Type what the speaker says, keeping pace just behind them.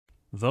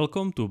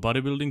Welcome to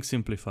Bodybuilding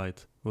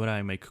Simplified, where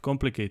I make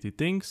complicated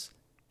things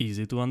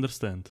easy to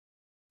understand.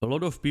 A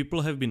lot of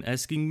people have been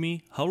asking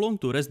me how long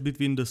to rest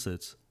between the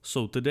sets,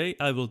 so today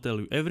I will tell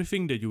you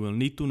everything that you will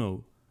need to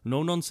know.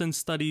 No nonsense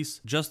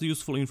studies, just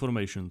useful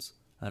informations.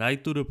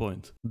 Right to the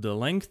point. The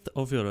length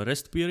of your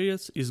rest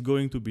periods is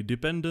going to be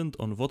dependent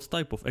on what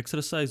type of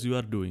exercise you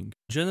are doing.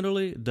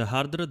 Generally, the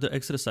harder the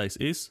exercise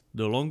is,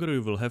 the longer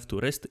you will have to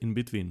rest in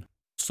between.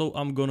 So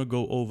I'm gonna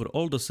go over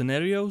all the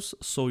scenarios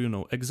so you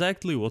know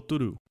exactly what to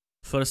do.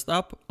 First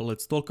up,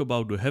 let's talk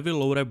about the heavy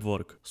low rep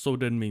work. So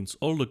that means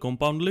all the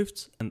compound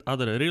lifts and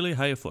other really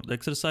high effort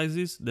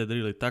exercises that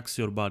really tax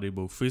your body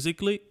both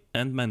physically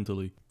and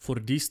mentally. For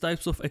these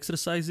types of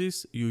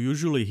exercises, you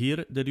usually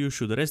hear that you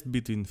should rest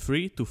between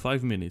 3 to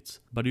 5 minutes,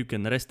 but you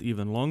can rest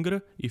even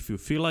longer if you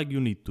feel like you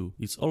need to.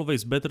 It's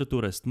always better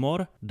to rest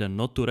more than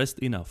not to rest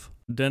enough.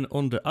 Then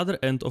on the other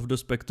end of the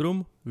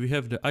spectrum, we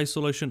have the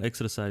isolation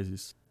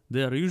exercises.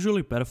 They are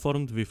usually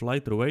performed with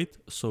lighter weight,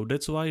 so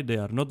that's why they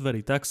are not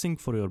very taxing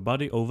for your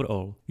body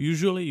overall.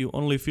 Usually you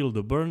only feel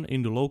the burn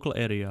in the local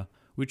area,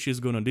 which is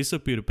gonna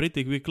disappear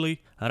pretty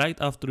quickly right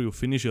after you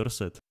finish your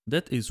set.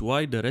 That is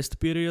why the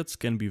rest periods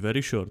can be very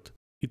short.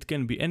 It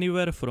can be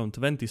anywhere from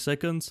 20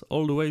 seconds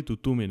all the way to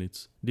 2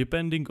 minutes,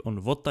 depending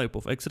on what type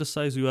of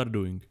exercise you are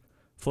doing.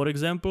 For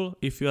example,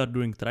 if you are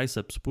doing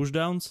triceps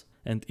pushdowns,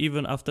 and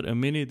even after a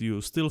minute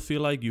you still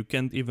feel like you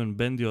can't even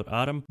bend your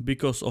arm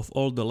because of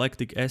all the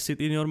lactic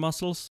acid in your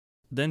muscles,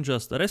 then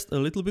just rest a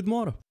little bit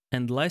more.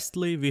 And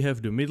lastly, we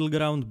have the middle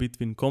ground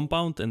between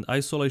compound and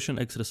isolation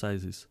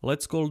exercises.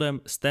 Let's call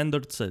them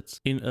standard sets,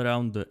 in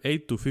around the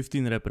 8 to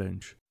 15 rep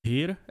range.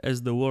 Here,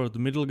 as the word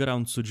middle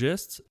ground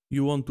suggests,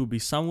 you want to be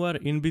somewhere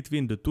in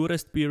between the two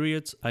rest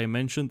periods I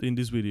mentioned in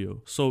this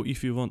video. So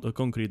if you want a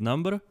concrete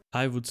number,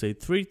 I would say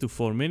 3 to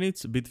 4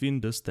 minutes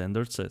between the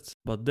standard sets.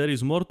 But there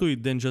is more to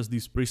it than just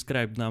these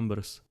prescribed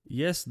numbers.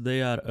 Yes,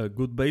 they are a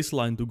good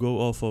baseline to go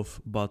off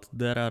of, but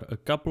there are a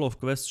couple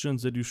of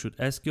questions that you should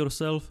ask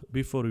yourself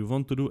before you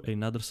want to do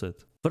another set.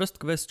 First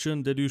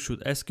question that you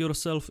should ask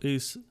yourself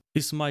is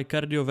my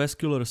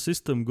cardiovascular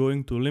system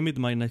going to limit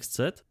my next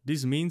set?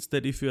 This means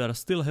that if you are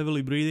still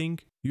heavily breathing,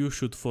 you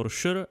should for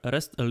sure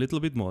rest a little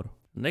bit more.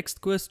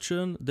 Next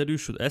question that you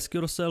should ask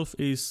yourself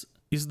is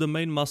the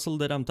main muscle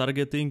that I'm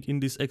targeting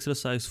in this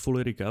exercise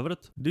fully recovered?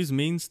 This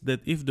means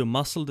that if the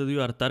muscle that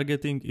you are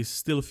targeting is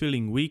still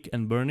feeling weak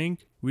and burning,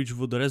 which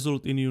would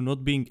result in you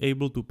not being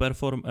able to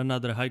perform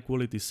another high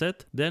quality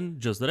set, then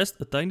just rest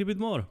a tiny bit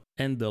more.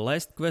 And the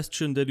last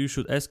question that you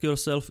should ask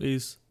yourself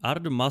is, are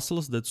the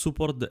muscles that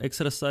support the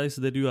exercise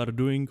that you are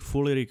doing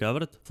fully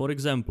recovered? For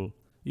example,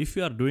 if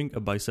you are doing a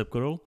bicep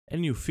curl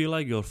and you feel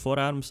like your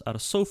forearms are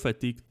so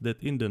fatigued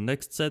that in the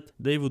next set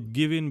they would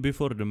give in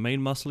before the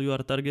main muscle you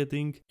are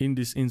targeting, in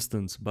this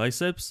instance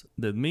biceps,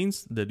 that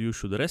means that you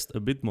should rest a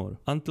bit more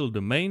until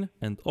the main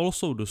and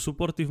also the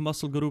supportive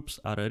muscle groups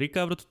are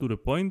recovered to the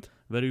point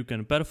where you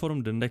can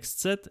perform the next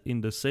set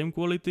in the same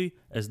quality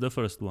as the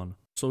first one.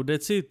 So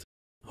that's it.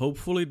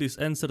 Hopefully this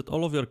answered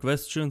all of your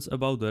questions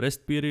about the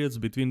rest periods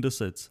between the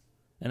sets.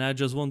 And I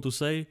just want to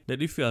say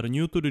that if you are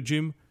new to the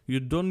gym, you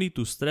don't need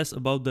to stress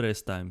about the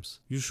rest times.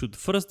 You should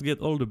first get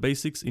all the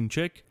basics in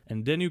check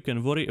and then you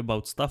can worry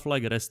about stuff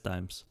like rest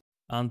times.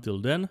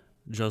 Until then,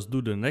 just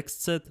do the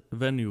next set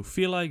when you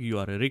feel like you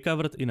are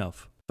recovered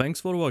enough. Thanks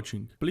for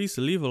watching. Please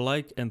leave a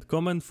like and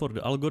comment for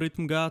the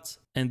algorithm gods,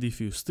 and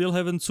if you still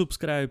haven't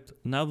subscribed,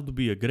 now would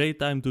be a great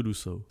time to do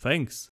so. Thanks!